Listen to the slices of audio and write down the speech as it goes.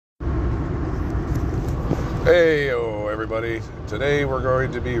Hey, everybody. Today we're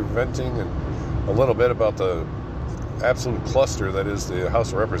going to be venting a little bit about the absolute cluster that is the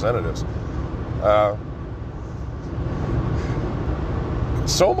House of Representatives.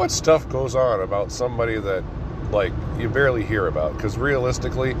 So much stuff goes on about somebody that, you barely hear about, because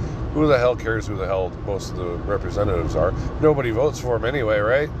realistically, who the hell cares who the hell most of the representatives are? Nobody votes for them anyway,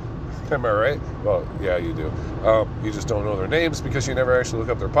 right? Am I right? Well, yeah, you do. You just don't know their names because you never actually look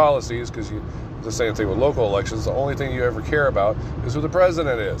up their policies, because the same thing with local elections. The only thing you ever care about is who the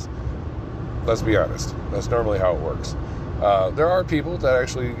president is. Let's be honest. That's normally how it works. There are people that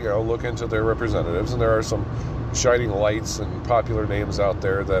actually, look into their representatives, and there are some shining lights and popular names out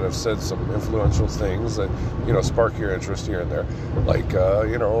there that have said some influential things that, spark your interest here and there.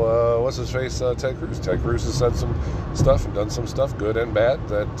 What's his face? Ted Cruz. Ted Cruz has said some stuff and done some stuff, good and bad,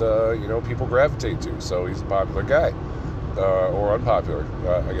 that, people gravitate to. So he's a popular guy. Or unpopular.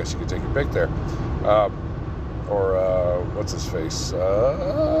 I guess you could take your pick there. What's his face?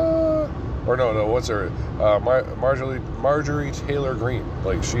 What's her? Marjorie Taylor Greene.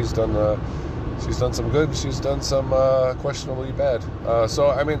 She's done some good. She's done some questionably bad.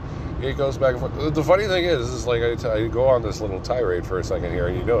 It goes back and forth. The funny thing is I go on this little tirade for a second here,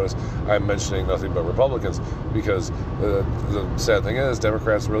 and you notice I'm mentioning nothing but Republicans, because the sad thing is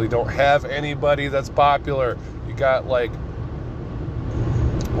Democrats really don't have anybody that's popular. You got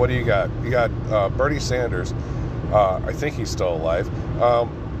what do you got? You got Bernie Sanders. I think he's still alive.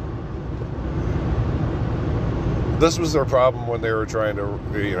 This was their problem when they were trying to,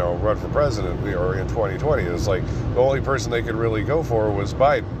 run for president, or in 2020. It was the only person they could really go for was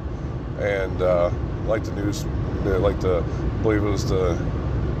Biden. And the news, I believe it was the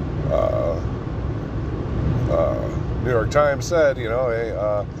New York Times said, hey,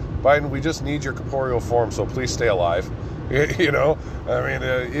 Biden, we just need your corporeal form, so please stay alive. He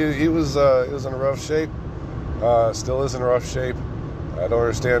was in rough shape. Still is in rough shape. I don't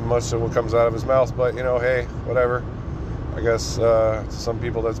understand much of what comes out of his mouth, but, hey, whatever. I guess to some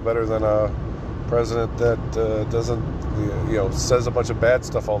people that's better than a president that doesn't, says a bunch of bad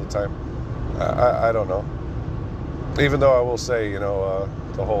stuff all the time. I don't know. Even though I will say,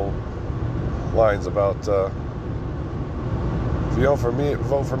 the whole lines about if you don't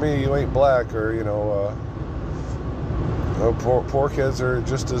vote for me, you ain't black, or poor kids are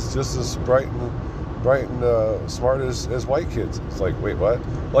just as bright and smart as white kids. It's wait, what?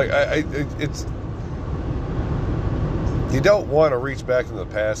 It's, you don't want to reach back into the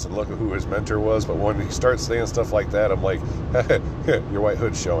past and look at who his mentor was, but when he starts saying stuff like that, I'm like, your white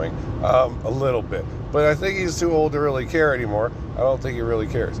hood's showing a little bit. But I think he's too old to really care anymore. I don't think he really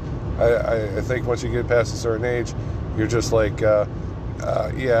cares. I think once you get past a certain age, you're just I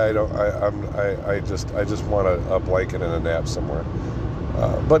just want a blanket and a nap somewhere.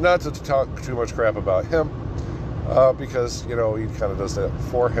 But not to talk too much crap about him, because he kind of does that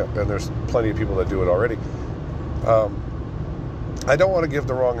for him, and there's plenty of people that do it already. I don't want to give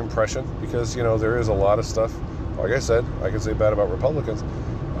the wrong impression, because there is a lot of stuff. Like I said, I can say bad about Republicans.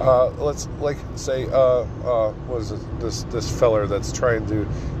 Let's say what is it? This feller that's trying to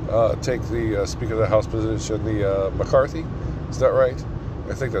take the Speaker of the House position, the McCarthy. Is that right?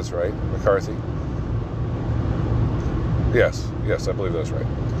 I think that's right, McCarthy. Yes, I believe that's right.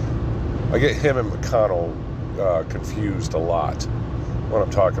 I get him and McConnell confused a lot when I'm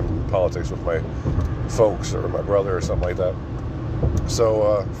talking politics with my folks or my brother or something like that.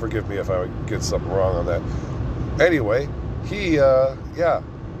 So forgive me if I get something wrong on that. Anyway, he,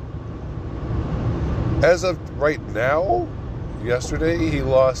 as of right now, yesterday, he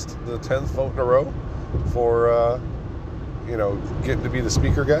lost the 10th vote in a row for, getting to be the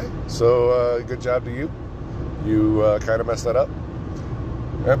speaker guy. So good job to you. You kind of messed that up.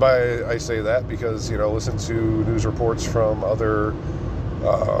 And I say that because, listen to news reports from other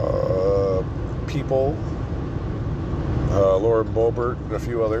people, Laura Boebert and a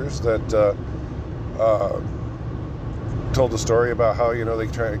few others that told the story about how, they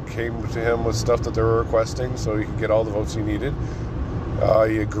came to him with stuff that they were requesting so he could get all the votes he needed.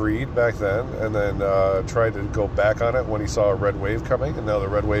 He agreed back then, and then tried to go back on it when he saw a red wave coming, and now the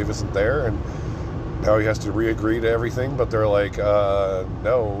red wave isn't there, and now he has to re-agree to everything, but they're like,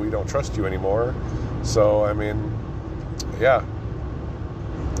 no, we don't trust you anymore. So, yeah.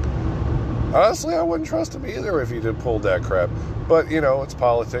 Honestly, I wouldn't trust him either if he did pull that crap. But, it's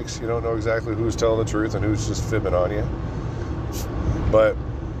politics. You don't know exactly who's telling the truth and who's just fibbing on you. But,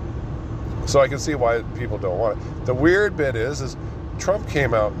 so I can see why people don't want it. The weird bit is Trump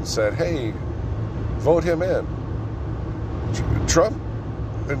came out and said, hey, vote him in. Trump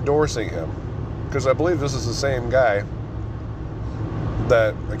endorsing him, because I believe this is the same guy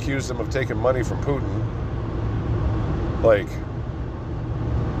that accused him of taking money from Putin Like,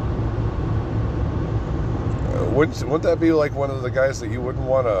 wouldn't that be like one of the guys that you wouldn't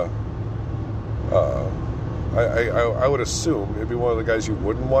want to? I would assume it'd be one of the guys you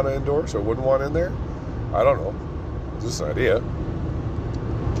wouldn't want to endorse or wouldn't want in there. I don't know. Just an idea.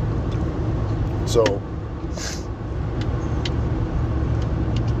 So,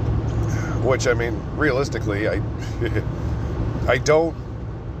 which, I mean, realistically, I don't.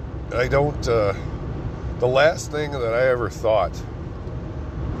 The last thing that I ever thought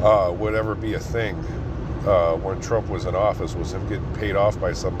would ever be a thing when Trump was in office was him getting paid off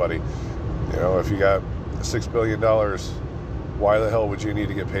by somebody. You know, if you got $6 billion, why the hell would you need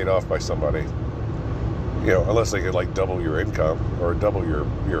to get paid off by somebody? You know, unless they could like double your income or double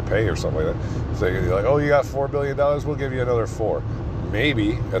your pay or something like that. So you're like, oh, you got $4 billion, we'll give you another 4.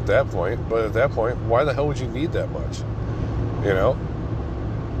 Maybe at that point, but at that point, why the hell would you need that much? You know?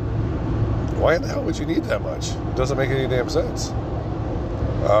 Why the hell would you need that much? It doesn't make any damn sense.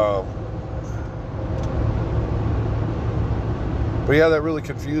 But yeah, that really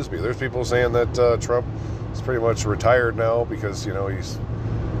confused me. There's people saying that Trump is pretty much retired now because, you know, he's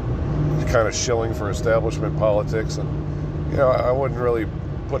kind of shilling for establishment politics. And, you know, I wouldn't really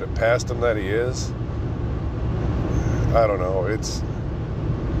put it past him that he is. I don't know.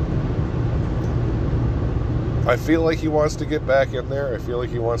 I feel like he wants to get back in there. I feel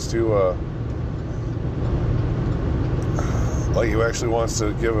like he wants to, like he actually wants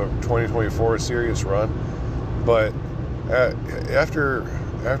to give a 2024 a serious run. But after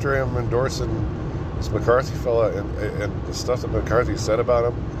him endorsing this McCarthy fella and the stuff that McCarthy said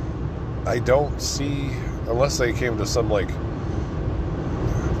about him, I don't see, unless they came to some like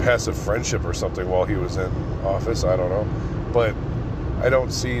passive friendship or something while he was in office, I don't know, but I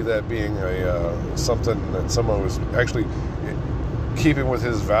don't see that being something that someone was actually keeping with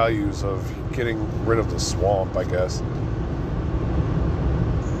his values of getting rid of the swamp, I guess.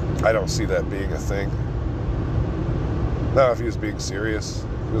 I don't see that being a thing. Now, if he was being serious,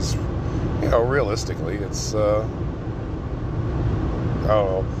 because, you know, realistically, it's, I don't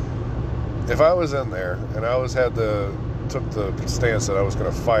know. If I was in there and I took the stance that I was going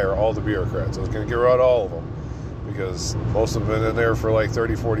to fire all the bureaucrats, I was going to get rid of all of them, because most of them have been in there for like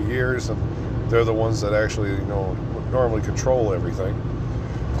 30, 40 years, and they're the ones that actually, you know, normally control everything.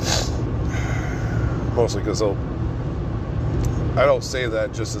 Mostly because I don't say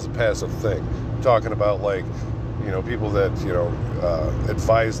that just as a passive thing. I'm talking about, like, you know, people that, you know,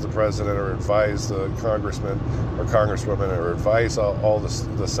 advise the president or advise the congressman or congresswoman or advise all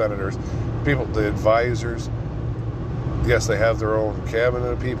the senators, people, the advisors. Yes, they have their own cabinet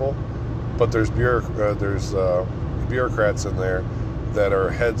of people, but there's bureaucrats in there that are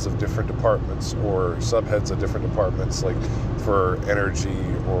heads of different departments or subheads of different departments, like for energy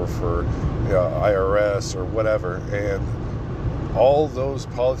or for IRS or whatever. And all those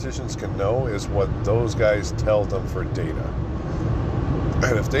politicians can know is what those guys tell them for data.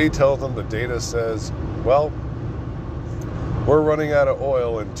 And if they tell them the data says, well, we're running out of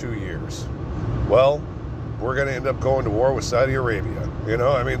oil in 2 years, well, we're going to end up going to war with Saudi Arabia. You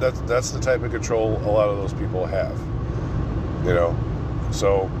know, I mean, that's the type of control a lot of those people have. You know,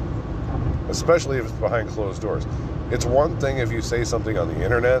 so especially if it's behind closed doors. It's one thing if you say something on the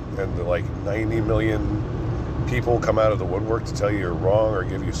internet and like 90 million people come out of the woodwork to tell you you're wrong or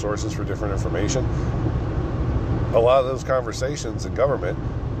give you sources for different information. A lot of those conversations in government,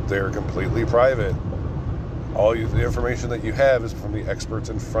 they're completely private. The information that you have is from the experts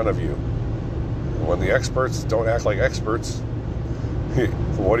in front of you. When the experts don't act like experts,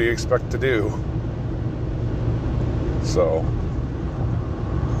 what do you expect to do? So,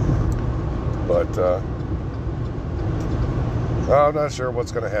 but I'm not sure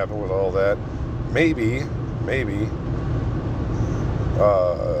what's going to happen with all that. Maybe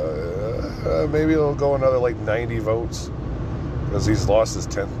it'll go another like 90 votes, because he's lost his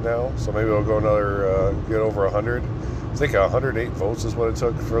 10th now. So maybe it'll go another, get over 100. I think 108 votes is what it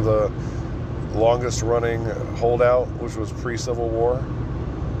took for the longest running holdout, which was pre-Civil War.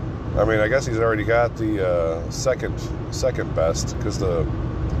 I mean, I guess he's already got the second best, because the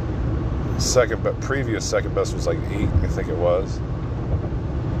previous second best was like 8, I think it was.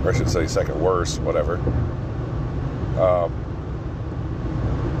 Or I should say second worst, whatever.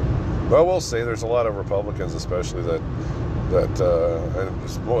 Well, we'll see. There's a lot of Republicans, especially that and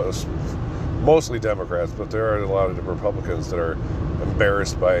it's mostly Democrats, but there are a lot of Republicans that are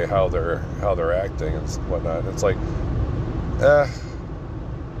embarrassed by how they're acting and whatnot. It's like,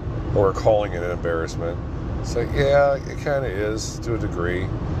 or calling it an embarrassment. It's like, yeah, it kind of is to a degree.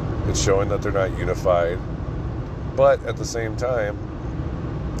 It's showing that they're not unified, but at the same time,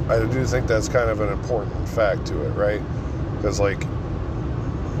 I do think that's kind of an important fact to it, right? Because, like,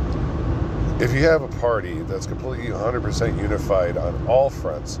 if you have a party that's completely 100% unified on all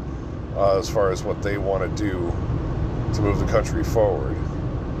fronts as far as what they want to do to move the country forward,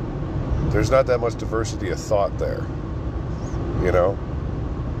 there's not that much diversity of thought there. You know?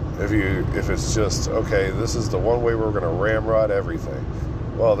 If it's just, okay, this is the one way we're going to ramrod everything.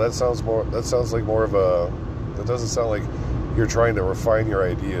 Well, that sounds like more of a, it doesn't sound like you're trying to refine your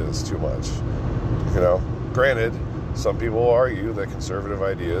ideas too much. You know? Granted, some people argue that conservative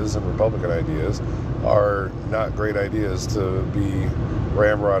ideas and Republican ideas are not great ideas to be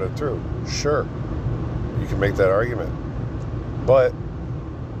ramrodded through. Sure, you can make that argument. But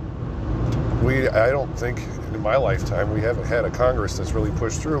I don't think in my lifetime we haven't had a Congress that's really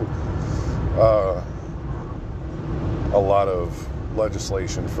pushed through a lot of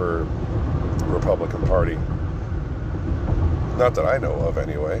legislation for the Republican Party. Not that I know of,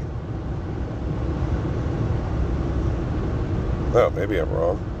 anyway. Well, maybe I'm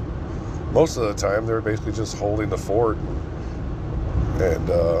wrong. Most of the time, they're basically just holding the fort and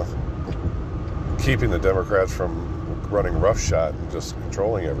keeping the Democrats from running roughshod and just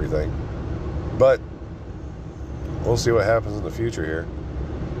controlling everything. But we'll see what happens in the future here.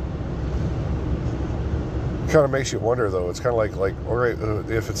 Kind of makes you wonder, though. It's kind of like, all right,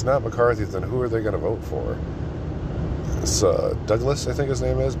 if it's not McCarthy, then who are they going to vote for? It's Douglas, I think his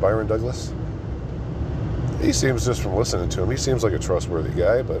name is, Byron Douglas. He seems, just from listening to him, he seems like a trustworthy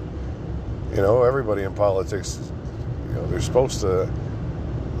guy, but, you know, everybody in politics, you know, they're supposed to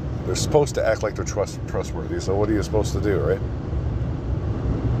act like they're trustworthy, so what are you supposed to do, right?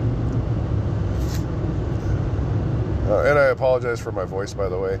 And I apologize for my voice, by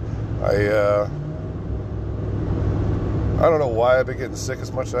the way. I don't know why I've been getting sick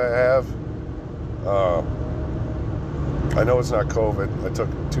as much as I have. I know it's not COVID. I took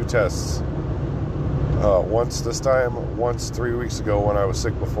 2 tests. Once this time, once 3 weeks ago when I was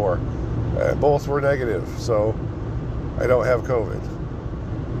sick before. And both were negative, so I don't have COVID.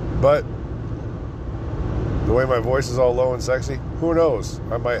 But the way my voice is all low and sexy, who knows?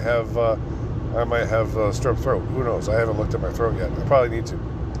 I might have strep throat. Who knows? I haven't looked at my throat yet. I probably need to.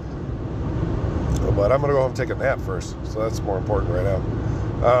 But I'm going to go home and take a nap first, so that's more important right now.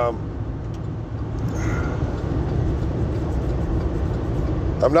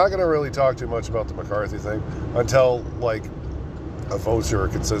 I'm not going to really talk too much about the McCarthy thing until, like, a vote or a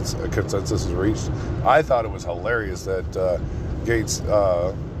consensus is reached. I thought it was hilarious that Gates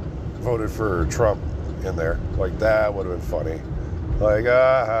voted for Trump in there. Like, that would have been funny. Like,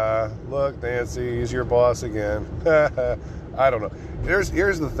 look, Nancy, he's your boss again. I don't know.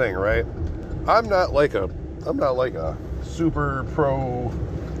 Here's the thing, right? I'm not like a super pro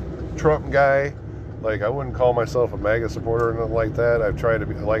Trump guy. Like, I wouldn't call myself a MAGA supporter or nothing like that. I've tried to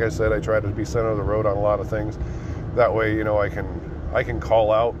be, like I said, I try to be center of the road on a lot of things. That way, you know, I can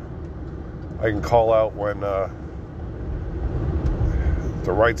call out. I can call out when the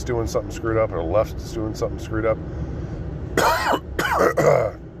right's doing something screwed up or the left's doing something screwed up.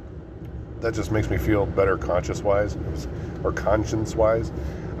 That just makes me feel better conscience-wise.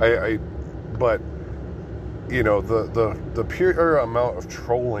 But you know, the pure amount of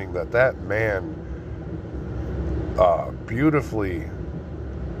trolling that man beautifully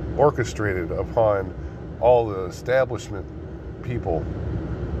orchestrated upon all the establishment people.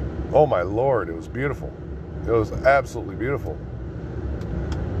 Oh my Lord, it was beautiful. It was absolutely beautiful.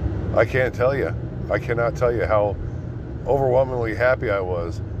 I cannot tell you how overwhelmingly happy I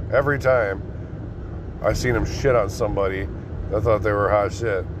was every time I seen him shit on somebody that thought they were hot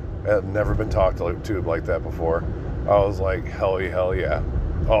shit. I had never been talked to like that before. I was like, hell yeah.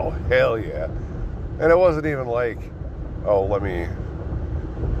 Oh, hell yeah. And it wasn't even like, oh, I'm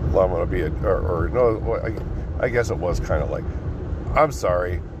going to be I guess it was kind of like, I'm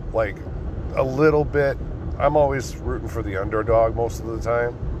sorry, like a little bit. I'm always rooting for the underdog most of the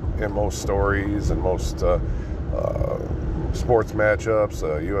time in most stories and most sports matchups,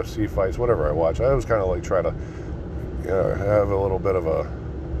 UFC fights, whatever I watch. I always kind of like try to, you know, have a little bit of a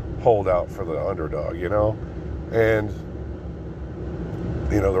holdout for the underdog, you know? And,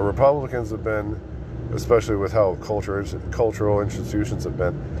 you know, the Republicans have been, especially with how cultural institutions have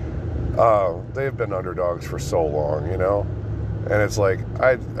been, they've been underdogs for so long, you know? And it's like,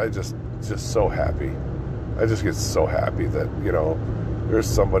 I just so happy. I just get so happy that, you know, there's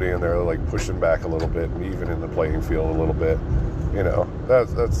somebody in there like pushing back a little bit and even in the playing field a little bit. You know,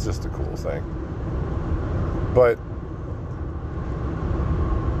 that's just a cool thing. But,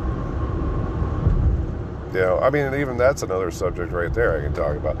 you know, I mean, even that's another subject right there I can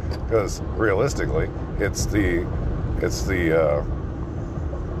talk about, because realistically, it's the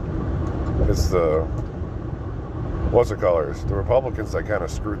what's it colors? The Republicans that kind of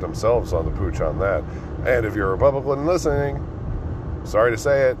screwed themselves on the pooch on that. And if you're a Republican listening, sorry to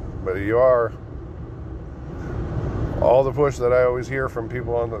say it, but you are. All the push that I always hear from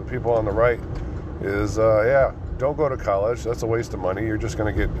people on the right is, don't go to college. That's a waste of money. You're just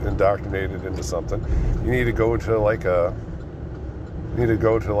going to get indoctrinated into something. You need to go to like a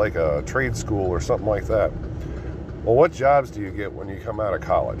trade school or something like that. Well, what jobs do you get when you come out of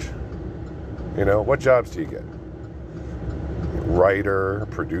college? You know, what jobs do you get? Writer,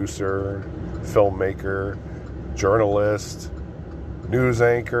 producer, filmmaker, journalist, news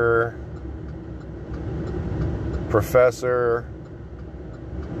anchor, professor,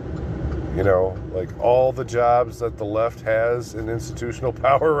 you know, like all the jobs that the left has in institutional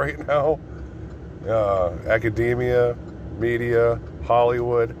power right now. Academia, media,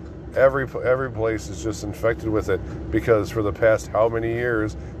 Hollywood, every place is just infected with it, because for the past how many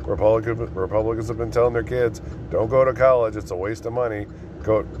years Republicans have been telling their kids, don't go to college, it's a waste of money.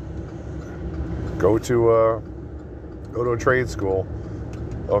 Go to a trade school.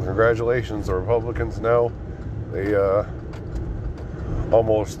 Well, congratulations, the Republicans know. They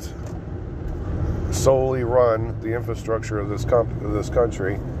almost solely run the infrastructure of this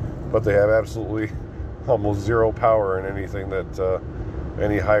country, but they have absolutely almost zero power in anything that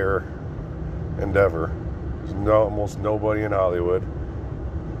any higher endeavor. There's almost nobody in Hollywood.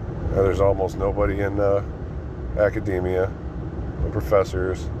 There's almost nobody in academia, no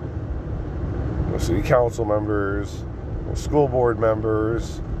professors, no city council members, no school board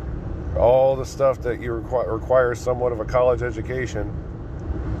members. All the stuff that you requires somewhat of a college education,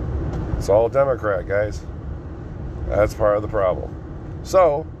 it's all Democrat, guys. That's part of the problem.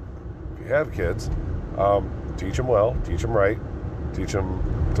 So, if you have kids, teach them well, teach them right, teach them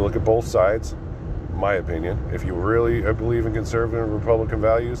to look at both sides, in my opinion. If you really believe in conservative and Republican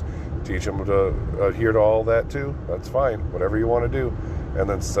values, teach them to adhere to all that too. That's fine, whatever you want to do. And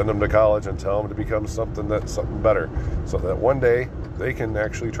then send them to college and tell them to become something better, so that one day they can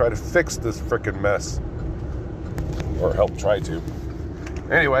actually try to fix this frickin' mess, or help try to.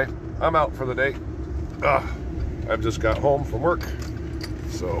 Anyway, I'm out for the day. I've just got home from work,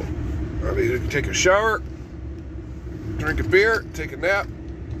 so I need to take a shower, drink a beer, take a nap,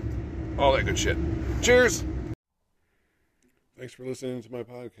 all that good shit. Cheers! Thanks for listening to my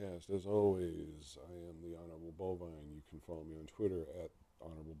podcast. As always, I am the Honorable Bovine. You can follow me on Twitter at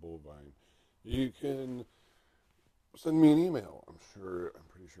Honorable Bovine. You can send me an email. I'm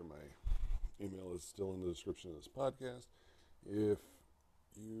pretty sure my email is still in the description of this podcast. If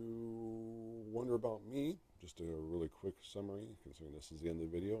you wonder about me, just a really quick summary, considering this is the end of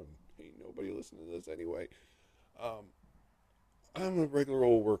the video, and ain't nobody listening to this anyway. I'm a regular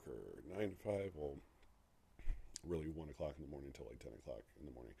old worker, 9 to 5, well, really 1 o'clock in the morning until like 10 o'clock in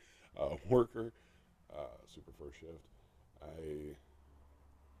the morning. Worker, super first shift. I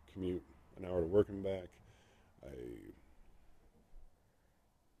commute an hour to work and back.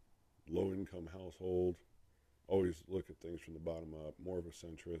 Low-income household. Always look at things from the bottom up. More of a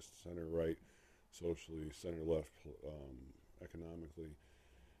centrist, center-right, socially, center-left, economically.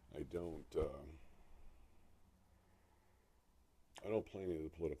 I don't play any of the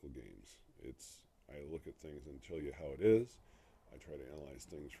political games. I look at things and tell you how it is. I try to analyze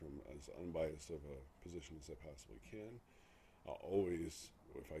things from as unbiased of a position as I possibly can. I'll always,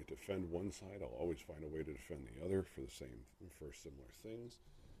 if I defend one side, I'll always find a way to defend the other for similar things.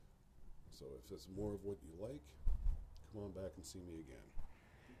 So if it's more of what you like, come on back and see me again.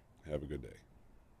 Have a good day.